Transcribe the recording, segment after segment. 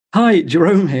Hi,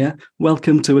 Jerome here.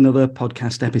 Welcome to another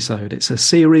podcast episode. It's a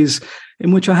series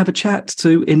in which I have a chat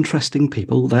to interesting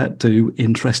people that do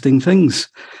interesting things.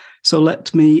 So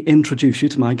let me introduce you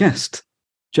to my guest.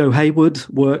 Jo Haywood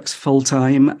works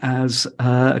full-time as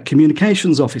a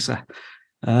communications officer.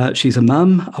 She's a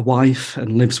mum, a wife,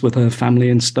 and lives with her family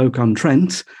in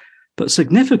Stoke-on-Trent. But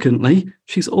significantly,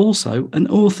 she's also an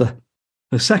author.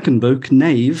 Her second book,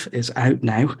 KNAVE, is out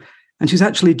now. And she's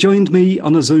actually joined me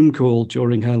on a Zoom call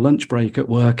during her lunch break at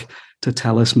work to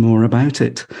tell us more about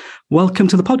it. Welcome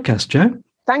to the podcast, Jo.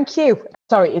 Thank you.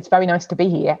 Sorry, it's very nice to be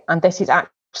here. And this is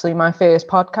actually my first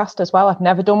podcast as well. I've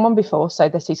never done one before, so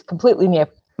this is completely new.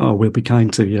 Oh, we'll be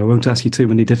kind to you. I won't ask you too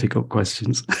many difficult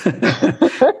questions.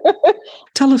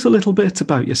 Tell us a little bit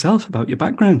about yourself, about your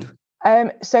background.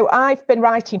 So I've been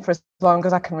writing for as long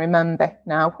as I can remember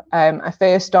now. I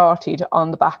first started on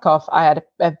the back of, I had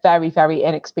a very, very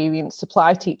inexperienced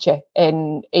supply teacher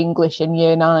in English in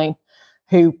year 9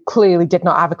 who clearly did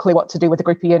not have a clue what to do with a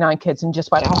group of year 9 kids and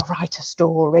just went, write a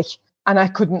story. And I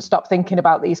couldn't stop thinking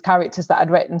about these characters that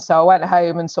I'd written. So I went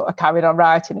home and sort of carried on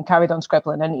writing and carried on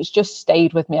scribbling. And it's just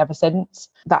stayed with me ever since.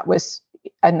 That was,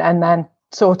 and then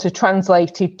sort of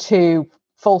translated to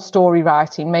full story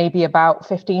writing maybe about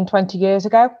 15, 20 years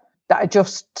ago, that I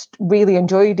just really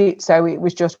enjoyed it. So it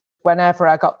was just whenever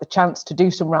I got the chance to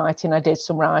do some writing, I did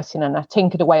some writing and I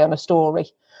tinkered away on a story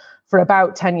for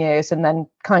about 10 years and then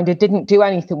kind of didn't do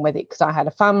anything with it because I had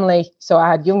a family. So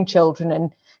I had young children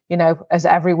and, you know, as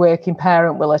every working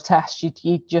parent will attest,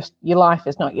 your life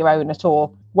is not your own at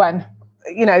all. When,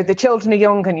 you know, the children are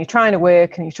young and you're trying to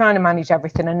work and you're trying to manage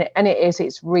everything. And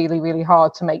it's really, really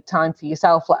hard to make time for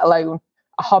yourself, let alone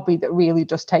a hobby that really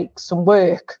does take some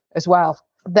work as well.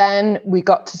 Then we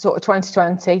got to sort of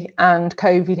 2020 and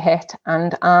COVID hit,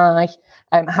 and I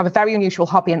have a very unusual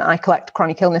hobby and I collect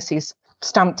chronic illnesses.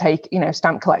 Stamp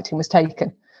collecting was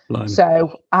taken. Blimey.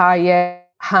 So I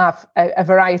have a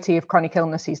variety of chronic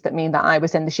illnesses that mean that I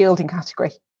was in the shielding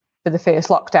category for the first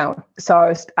lockdown.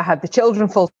 So I had the children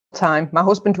full time. My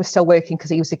husband was still working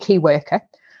because he was a key worker.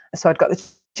 So I'd got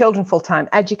the children full time.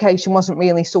 Education wasn't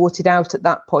really sorted out at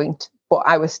that point, but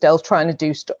I was still trying to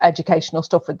do educational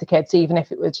stuff with the kids, even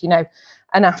if it was, you know,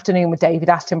 an afternoon with David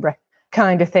Attenborough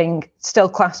kind of thing, still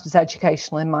classed as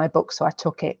educational in my book. So I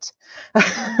took it.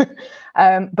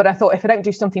 But I thought, if I don't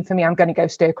do something for me, I'm going to go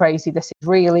stir crazy. This is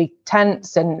really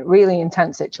tense and really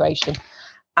intense situation.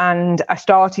 And I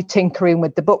started tinkering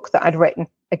with the book that I'd written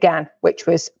again, which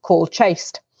was called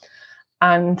Chased.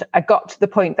 And I got to the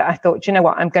point that I thought, you know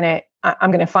what, I'm going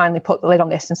to finally put the lid on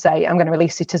this and say, I'm going to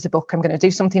release it as a book. I'm going to do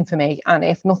something for me. And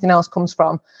if nothing else comes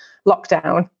from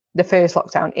lockdown, the first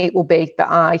lockdown, it will be that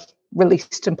I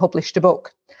released and published a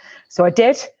book. So I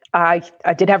did. I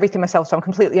did everything myself. So I'm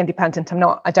completely independent.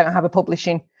 I don't have a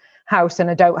publishing house and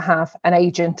I don't have an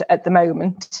agent at the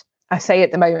moment. I say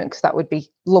at the moment because that would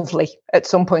be lovely at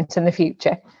some point in the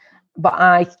future. But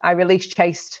I released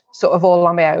Chased sort of all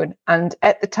on my own. And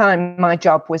at the time, my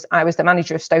job was, I was the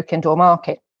manager of Stoke Indoor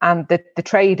Market. And the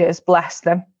traders, bless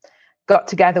them, got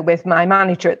together with my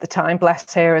manager at the time,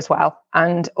 bless her as well,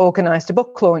 and organised a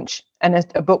book launch and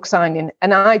a book signing.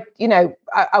 And I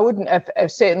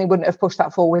certainly wouldn't have pushed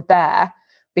that forward there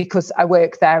because I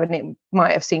work there and it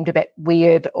might have seemed a bit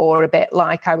weird or a bit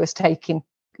like I was taking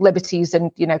liberties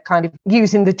and, you know, kind of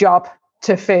using the job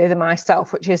to further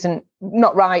myself, which isn't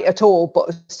not right at all,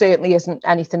 but certainly isn't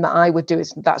anything that I would do.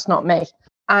 That's not me.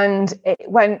 And it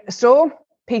went so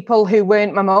people who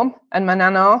weren't my mum and my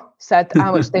nana said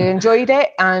how much they enjoyed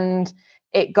it, and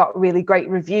it got really great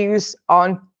reviews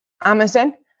on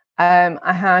Amazon.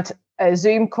 I had a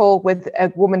Zoom call with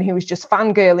a woman who was just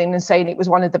fangirling and saying it was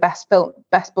one of the best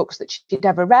books that she'd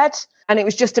ever read. And it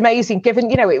was just amazing, given,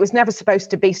 you know, it was never supposed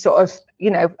to be sort of,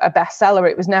 you know, a bestseller.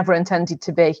 It was never intended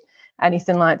to be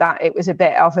anything like that. It was a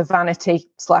bit of a vanity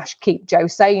 / keep Jo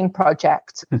sane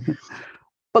project.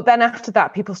 But then after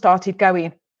that, people started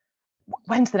going,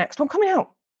 when's the next one coming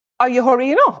out? Are you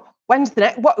hurrying up? When's the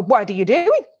next? What are you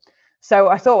doing? So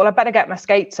I thought, well, I better get my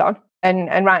skates on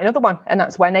and write another one. And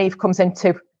that's where KNAVE comes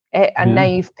into it. And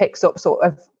KNAVE picks up sort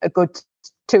of a good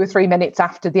 2 or 3 minutes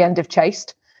after the end of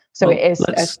Chased. So well, it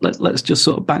is. Let's just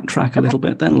sort of backtrack a little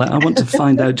bit then. I want to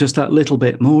find out just that little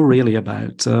bit more really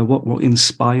about what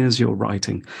inspires your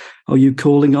writing. Are you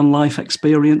calling on life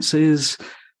experiences?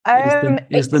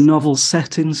 Is the novel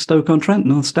set in Stoke-on-Trent,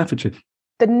 North Staffordshire?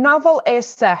 The novel is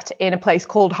set in a place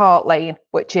called Hart Lane,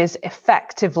 which is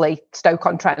effectively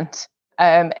Stoke-on-Trent.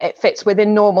 It fits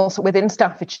within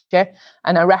Staffordshire,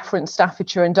 and I referenced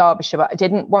Staffordshire and Derbyshire, but I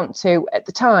didn't want to, at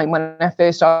the time when I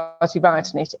first started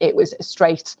writing it, it was a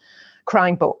straight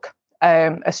crime book,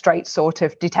 a straight sort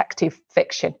of detective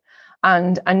fiction.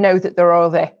 And I know that there are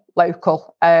other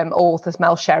local authors,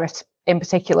 Mel Sherratt in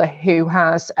particular, who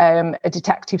has a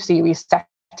detective series set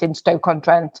in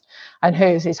Stoke-on-Trent, and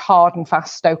hers is hard and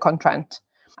fast Stoke-on-Trent.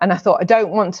 And I thought, I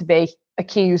don't want to be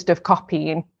accused of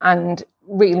copying. And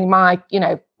really,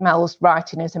 Mel's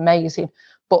writing is amazing,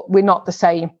 but we're not the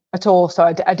same at all. So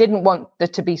I didn't want there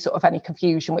to be sort of any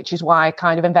confusion, which is why I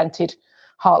kind of invented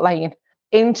Hart Lane.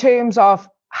 In terms of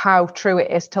how true it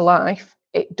is to life,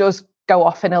 it does go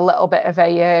off in a little bit of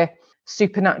a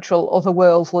supernatural,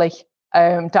 otherworldly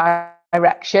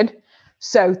direction.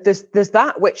 So there's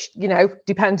that, which,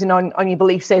 depending on your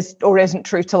beliefs, is or isn't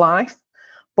true to life.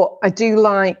 But I do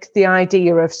like the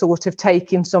idea of sort of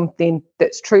taking something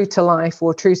that's true to life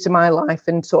or true to my life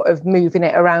and sort of moving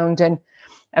it around and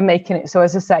making it. So,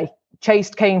 as I say,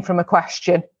 Chased came from a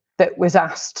question that was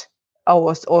asked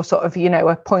or sort of,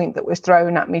 a point that was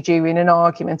thrown at me during an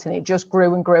argument, and it just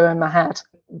grew and grew in my head.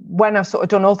 When I've sort of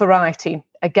done other writing,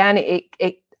 again,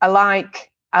 I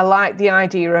like the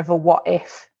idea of a what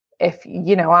if. If,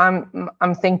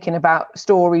 I'm thinking about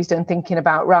stories and thinking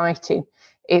about writing,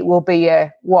 it will be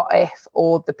a what if,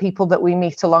 or the people that we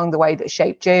meet along the way that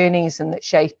shape journeys and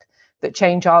that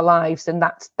change our lives. And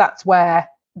that's where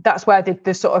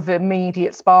the sort of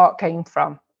immediate spark came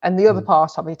from. And the other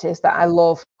part of it is that I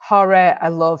love horror, I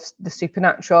love the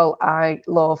supernatural, I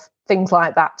love things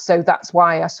like that. So that's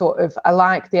why I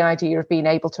like the idea of being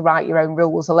able to write your own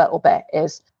rules a little bit.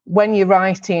 Is when you're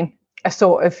writing a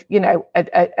sort of,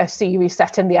 a series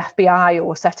set in the FBI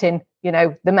or set in,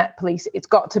 the Met Police, it's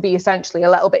got to be essentially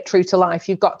a little bit true to life.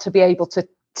 You've got to be able to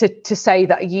say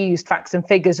that you used facts and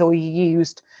figures, or you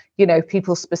used,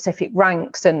 people's specific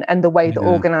ranks and the way that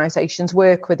organisations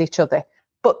work with each other.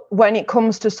 But when it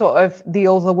comes to sort of the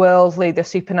otherworldly, the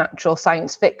supernatural,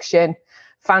 science fiction,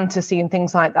 fantasy and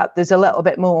things like that, there's a little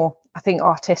bit more, I think,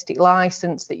 artistic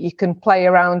license that you can play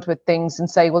around with things and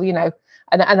say, well,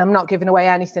 and I'm not giving away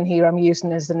anything here, I'm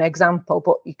using as an example,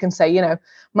 but you can say,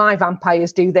 my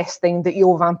vampires do this thing that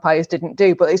your vampires didn't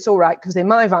do, but it's all right because they're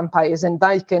my vampires and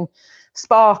they can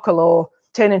sparkle or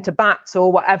turn into bats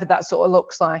or whatever that sort of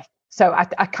looks like. So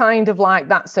I kind of like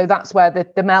that. So that's where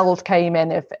the meld came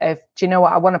in of, do you know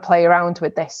what, I want to play around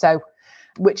with this. So,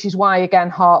 which is why, again,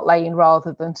 Hart Lane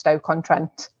rather than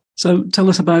Stoke-on-Trent. So tell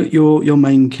us about your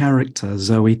main character,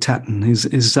 Zoe Tatton.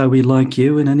 Is Zoe like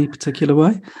you in any particular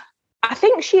way? I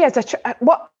think she is.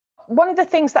 One of the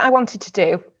things that I wanted to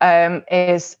do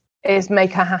is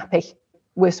make her happy.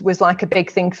 Was like a big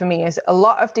thing for me. Is a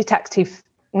lot of detective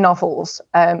novels,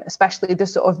 especially the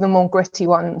sort of the more gritty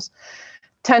ones,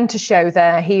 tend to show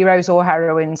their heroes or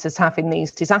heroines as having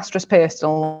these disastrous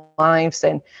personal lives,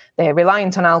 and they're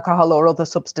reliant on alcohol or other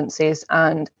substances,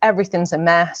 and everything's a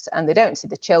mess, and they don't see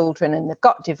the children, and they've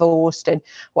got divorced and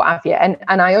what have you. And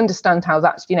I understand how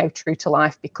that's, true to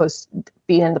life, because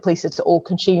being in the police is all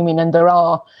consuming, and there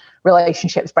are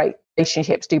relationships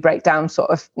do break down sort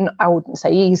of, I wouldn't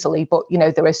say easily, but,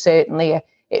 there is certainly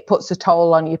it puts a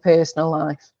toll on your personal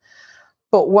life.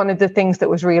 But one of the things that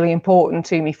was really important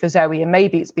to me for Zoe, and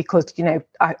maybe it's because,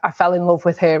 I fell in love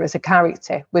with her as a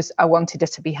character, was I wanted her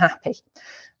to be happy.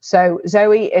 So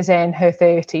Zoe is in her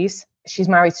 30s. She's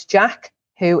married to Jack,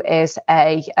 who is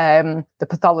the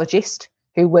pathologist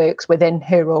who works within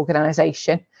her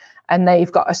organisation. And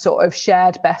they've got a sort of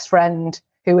shared best friend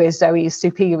who is Zoe's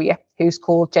superior, who's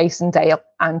called Jason Dale.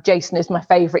 And Jason is my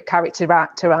favourite character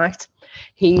to write.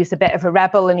 He's a bit of a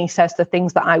rebel, and he says the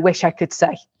things that I wish I could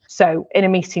say. So in a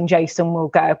meeting, Jason will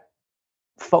go,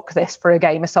 fuck this for a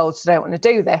game of soldiers, I don't want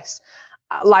to do this.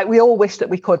 Like we all wish that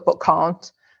we could, but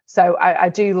can't. So I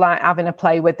do like having a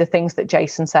play with the things that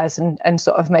Jason says and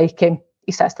sort of make him,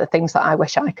 he says the things that I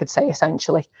wish I could say,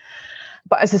 essentially.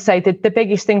 But as I say, the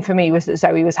biggest thing for me was that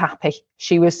Zoe was happy.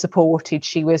 She was supported.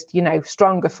 She was,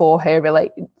 stronger for her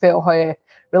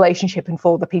relationship and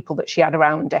for the people that she had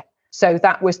around her. So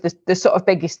that was the sort of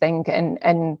biggest thing.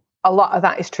 And a lot of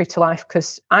that is true to life,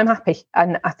 because I'm happy.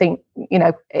 And I think,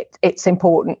 it's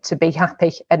important to be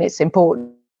happy, and it's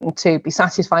important to be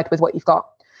satisfied with what you've got.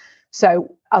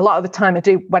 So a lot of the time I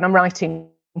do, when I'm writing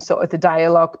sort of the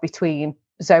dialogue between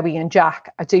Zoe and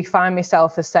Jack, I do find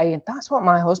myself as saying, that's what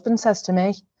my husband says to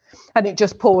me. And it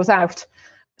just pours out.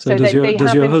 So does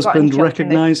your husband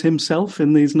recognise himself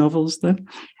in these novels then?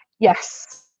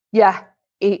 Yes. Yeah.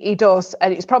 He does,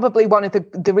 and it's probably one of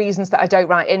the reasons that I don't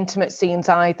write intimate scenes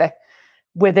either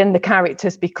within the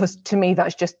characters, because to me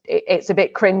that's just, it's a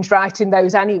bit cringe writing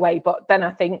those anyway. But then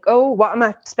I think, oh, what am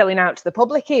I spilling out to the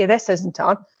public here? This isn't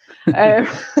on.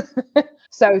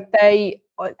 So they,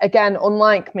 again,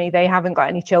 unlike me, they haven't got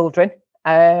any children.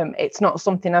 It's not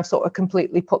something I've sort of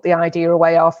completely put the idea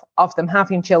away of them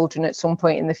having children at some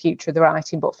point in the future of the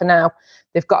writing. But for now,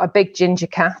 they've got a big ginger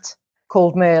cat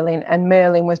called Merlin, and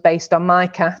Merlin was based on my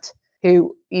cat,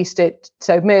 who used to.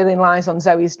 So Merlin lies on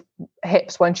Zoe's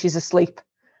hips when she's asleep,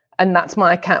 and that's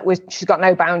my cat. She's got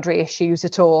no boundary issues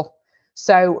at all.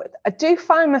 So I do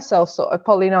find myself sort of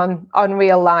pulling on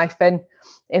real life and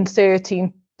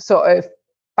inserting sort of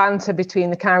banter between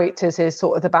the characters. Is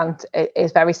sort of the banter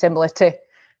is very similar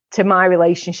to my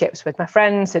relationships with my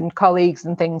friends and colleagues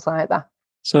and things like that.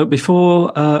 So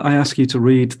before I ask you to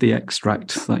read the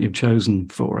extract that you've chosen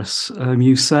for us,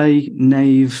 you say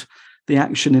KNAVE, the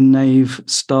action in KNAVE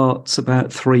starts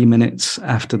about 3 minutes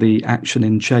after the action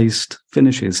in Chaste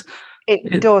finishes.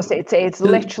 It does. It's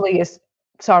literally as...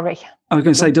 Sorry. I was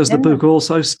going to say, does the book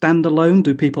also stand alone?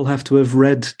 Do people have to have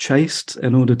read Chaste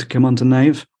in order to come onto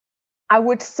KNAVE? I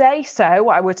would say so.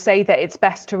 I would say that it's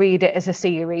best to read it as a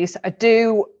series. I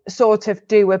do sort of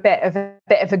do a bit of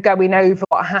a going over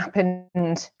what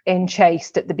happened in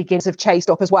Chaste at the beginnings of Chaste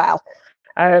up as well.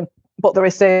 But there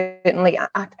is certainly,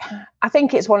 I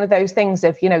think it's one of those things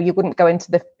of, you wouldn't go into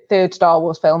the third Star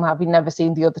Wars film having never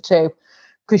seen the other two,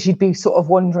 because you'd be sort of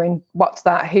wondering, what's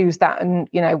that, who's that, and,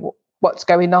 what's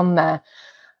going on there.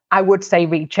 I would say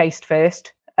read Chaste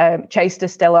first. Chaste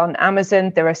is still on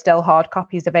Amazon. There are still hard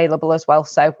copies available as well.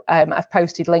 So I've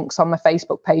posted links on my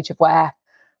Facebook page of where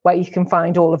you can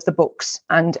find all of the books.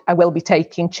 And I will be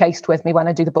taking Chaste with me when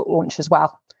I do the book launch as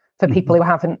well, for people who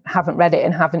haven't read it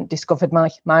and haven't discovered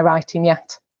my writing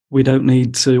yet. We don't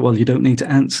need to, well, you don't need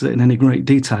to answer it in any great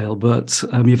detail, but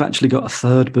you've actually got a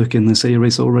third book in the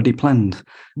series already planned.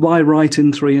 Why write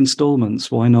in 3 installments?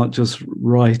 Why not just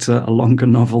write a longer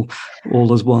novel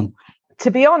all as one? To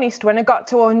be honest, when I got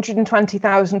to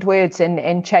 120,000 words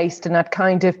in Chaste, and I'd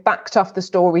kind of backed off the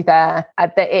story there,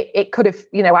 it could have,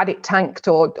 had it tanked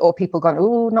or people gone,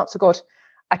 oh, not so good,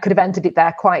 I could have ended it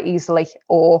there quite easily,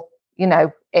 or,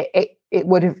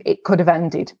 it could have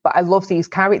ended. But I love these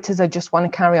characters. I just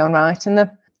want to carry on writing them.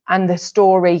 And the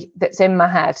story that's in my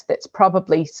head, that's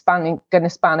probably going to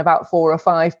span about 4 or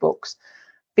 5 books,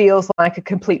 feels like a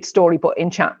complete story, but in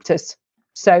chapters.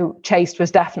 So Chaste was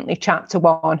definitely chapter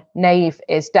 1. KNAVE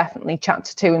is definitely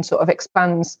chapter 2, and sort of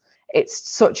expands. It's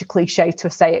such a cliche to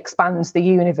say expands the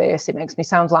universe. It makes me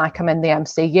sound like I'm in the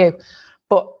MCU,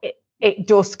 but it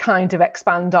does kind of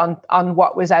expand on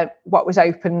what was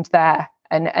opened there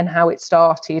and how it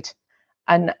started.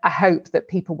 And I hope that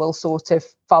people will sort of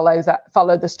follow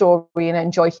the story and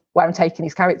enjoy where I'm taking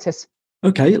these characters.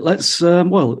 Okay, let's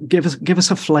give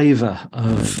us a flavour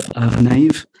of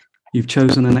KNAVE. You've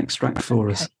chosen an extract for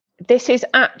us. This is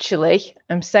actually,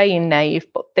 I'm saying KNAVE,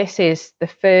 but this is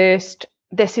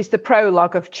the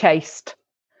prologue of Chaste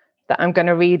that I'm going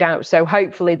to read out. So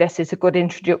hopefully this is a good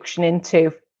introduction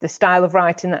into the style of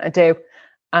writing that I do.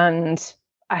 And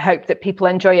I hope that people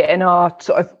enjoy it and are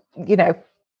sort of,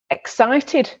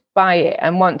 excited by it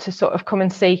and want to sort of come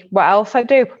and see what else I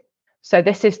do. So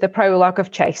this is the prologue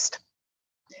of Chaste.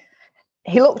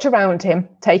 He looked around him,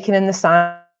 taking in the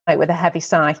sight with a heavy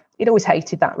sigh. He'd always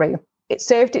hated that room. It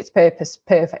served its purpose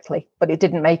perfectly, but it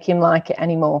didn't make him like it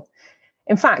anymore.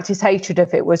 In fact, his hatred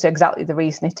of it was exactly the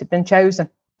reason it had been chosen.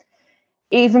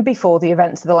 Even before the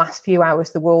events of the last few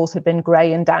hours, the walls had been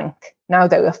grey and dank. Now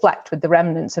they were flecked with the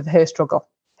remnants of her struggle,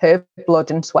 her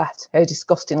blood and sweat, her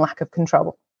disgusting lack of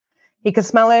control. He could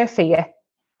smell her fear,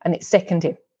 and it sickened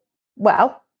him.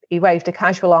 Well, he waved a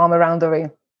casual arm around the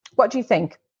room. What do you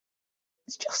think?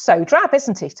 It's just so drab,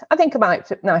 isn't it? I think a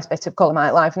nice bit of colour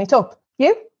might liven it up.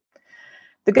 You?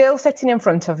 The girl sitting in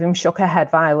front of him shook her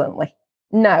head violently.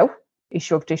 No, he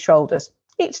shrugged his shoulders.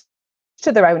 Each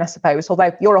to their own, I suppose,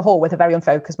 although you're a whore with a very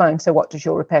unfocused mind, so what does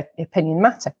your opinion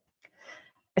matter?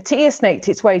 A tear snaked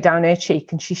its way down her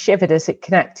cheek, and she shivered as it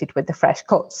connected with the fresh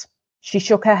cuts. She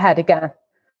shook her head again.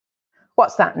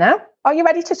 What's that now? Are you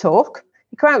ready to talk?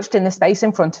 He crouched in the space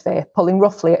in front of her, pulling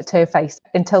roughly at her face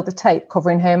until the tape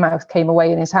covering her mouth came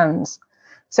away in his hands.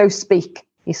 So speak,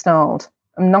 he snarled.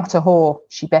 I'm not a whore,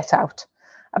 she bit out.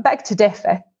 I beg to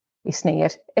differ, he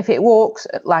sneered. If it walks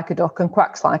like a duck and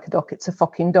quacks like a duck, it's a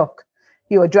fucking duck.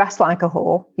 You are dressed like a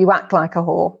whore, you act like a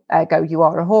whore, ergo you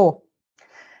are a whore.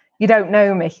 You don't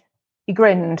know me. He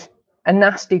grinned, a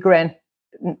nasty grin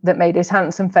that made his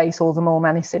handsome face all the more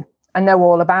menacing. I know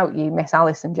all about you, Miss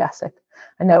Alison Jessup.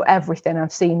 I know everything.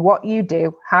 I've seen what you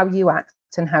do, how you act,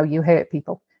 and how you hurt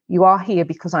people. You are here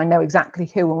because I know exactly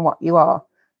who and what you are.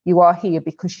 You are here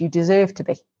because you deserve to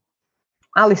be.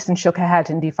 Alison shook her head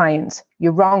in defiance.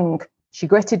 You're wrong. She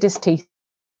gritted his teeth,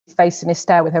 facing his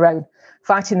stare with her own,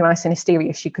 fighting the ice and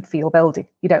hysteria she could feel building.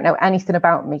 You don't know anything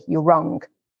about me. You're wrong.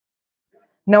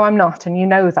 No, I'm not. And you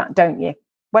know that, don't you?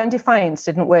 When defiance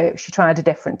didn't work, she tried a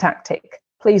different tactic.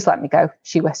 Please let me go,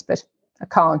 she whispered. I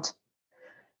can't.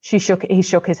 He shook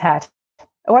his head.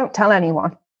 I won't tell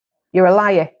anyone. You're a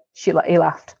liar, he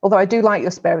laughed. Although I do like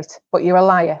your spirit, but you're a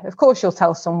liar. Of course you'll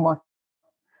tell someone.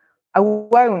 I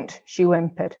won't, she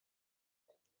whimpered.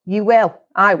 You will.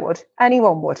 I would.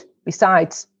 Anyone would.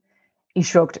 Besides, he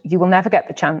shrugged, you will never get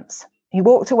the chance. He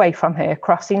walked away from her,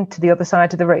 crossing to the other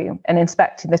side of the room and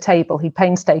inspecting the table he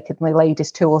painstakingly laid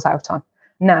his tools out on.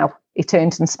 Now, he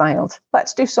turned and smiled.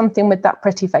 Let's do something with that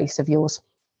pretty face of yours.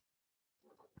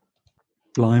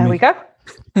 Blimey. There we go.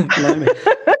 Blimey.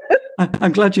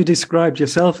 I'm glad you described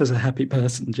yourself as a happy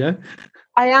person, Jo.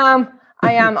 I am,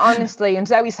 honestly, and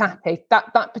Zoe's happy.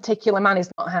 That particular man is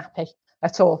not happy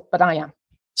at all, but I am.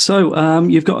 So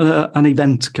you've got an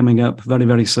event coming up very,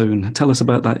 very soon. Tell us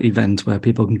about that event where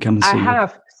people can come and see you. I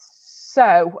have.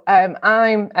 So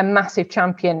I'm a massive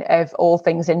champion of all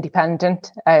things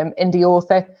independent, indie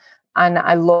author, and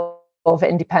I love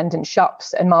independent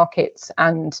shops and markets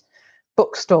and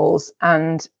bookstores.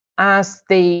 And as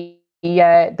the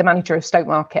manager of Stoke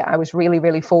Market, I was really,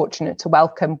 really fortunate to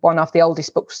welcome one of the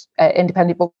oldest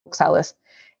independent booksellers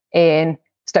in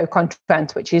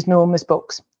Stoke-on-Trent, which is Norma's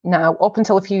Books. Now, up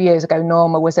until a few years ago,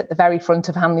 Norma was at the very front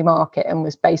of Hanley Market and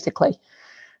was basically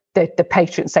the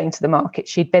patron saint of the market.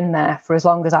 She'd been there for as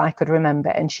long as I could remember,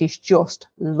 and she's just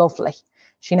lovely.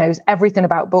 She knows everything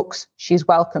about books. She's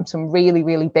welcomed some really,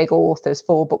 really big authors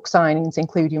for book signings,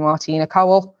 including Martina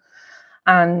Cowell.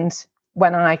 And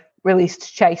when I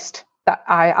released Chased, that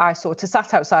I sort of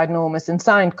sat outside Norma's and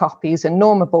signed copies, and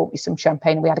Norma bought me some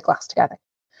champagne and we had a glass together.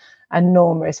 And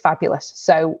Norma is fabulous.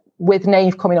 So with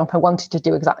KNAVE coming up, I wanted to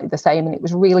do exactly the same. And it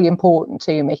was really important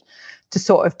to me to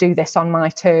sort of do this on my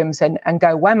terms and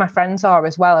go where my friends are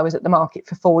as well. I was at the market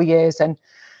for 4 years and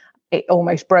it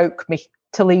almost broke me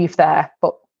to leave there.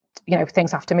 But, you know,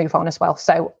 things have to move on as well.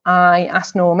 So I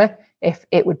asked Norma if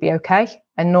it would be okay.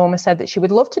 And Norma said that she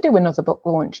would love to do another book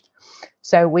launch.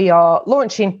 So we are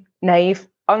launching KNAVE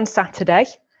on Saturday,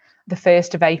 the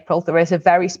 1st of April. There is a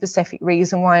very specific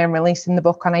reason why I'm releasing the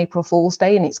book on April Fool's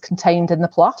Day, and it's contained in the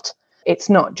plot. It's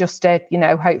not just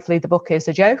hopefully the book is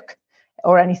a joke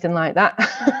or anything like that.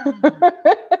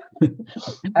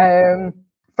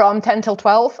 From 10 till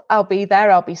 12, I'll be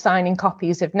there. I'll be signing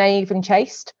copies of KNAVE and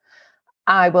Chased.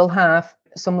 I will have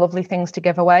some lovely things to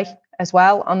give away as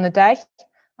well on the day.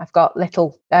 I've got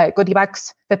little goodie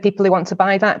bags for people who want to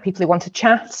buy that, people who want to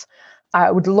chat. I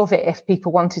would love it if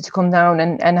people wanted to come down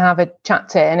and have a chat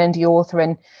to an indie author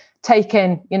and take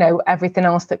in, everything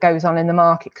else that goes on in the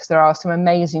market, because there are some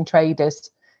amazing traders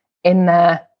in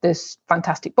there. There's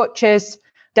fantastic butchers,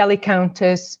 deli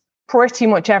counters, pretty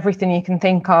much everything you can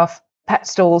think of, pet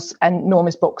stalls, and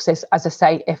Norma's Books is, as I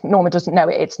say, if Norma doesn't know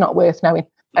it, it's not worth knowing.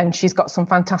 And she's got some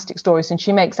fantastic stories and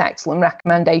she makes excellent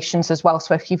recommendations as well.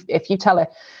 So if you tell her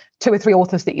 2 or 3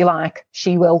 authors that you like,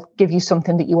 she will give you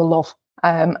something that you will love.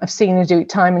 I've seen her do it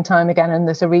time and time again, and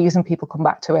there's a reason people come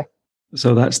back to her.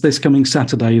 So that's this coming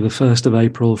Saturday, the 1st of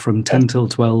April, from 10 till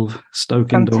 12,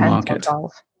 Stoke Indoor Market.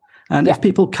 And if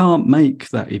people can't make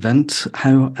that event,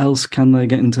 how else can they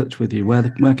get in touch with you?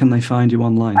 Where can they find you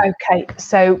online? Okay,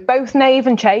 so both KNAVE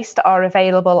and Chased are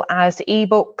available as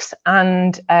ebooks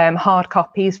and hard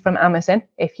copies from Amazon.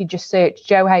 If you just search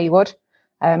Jo Haywood,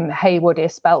 Haywood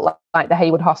is spelled like the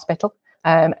Haywood Hospital,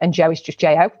 and Jo is just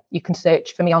J-O. You can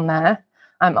search for me on there.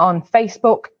 I'm on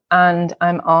Facebook and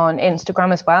I'm on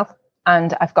Instagram as well.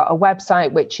 And I've got a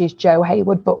website, which is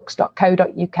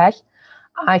johaywoodbooks.co.uk.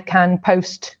 I can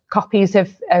post copies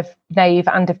of KNAVE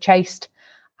and of Chased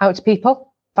out to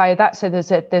people via that. So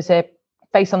there's a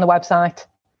space on the website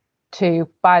to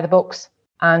buy the books,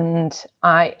 and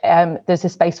there's a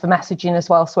space for messaging as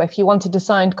well. So if you wanted a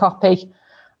signed copy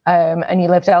and you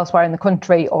lived elsewhere in the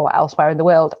country or elsewhere in the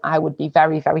world, I would be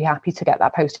very, very happy to get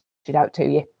that posted out to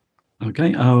you.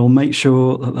 Okay, I will make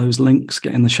sure that those links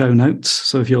get in the show notes.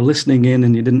 So if you're listening in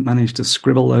and you didn't manage to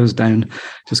scribble those down,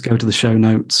 just go to the show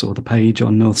notes or the page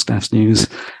on North Staff's News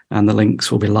and the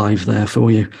links will be live there for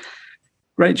you.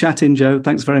 Great chatting, Jo.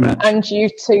 Thanks very much. And you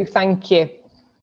too. Thank you.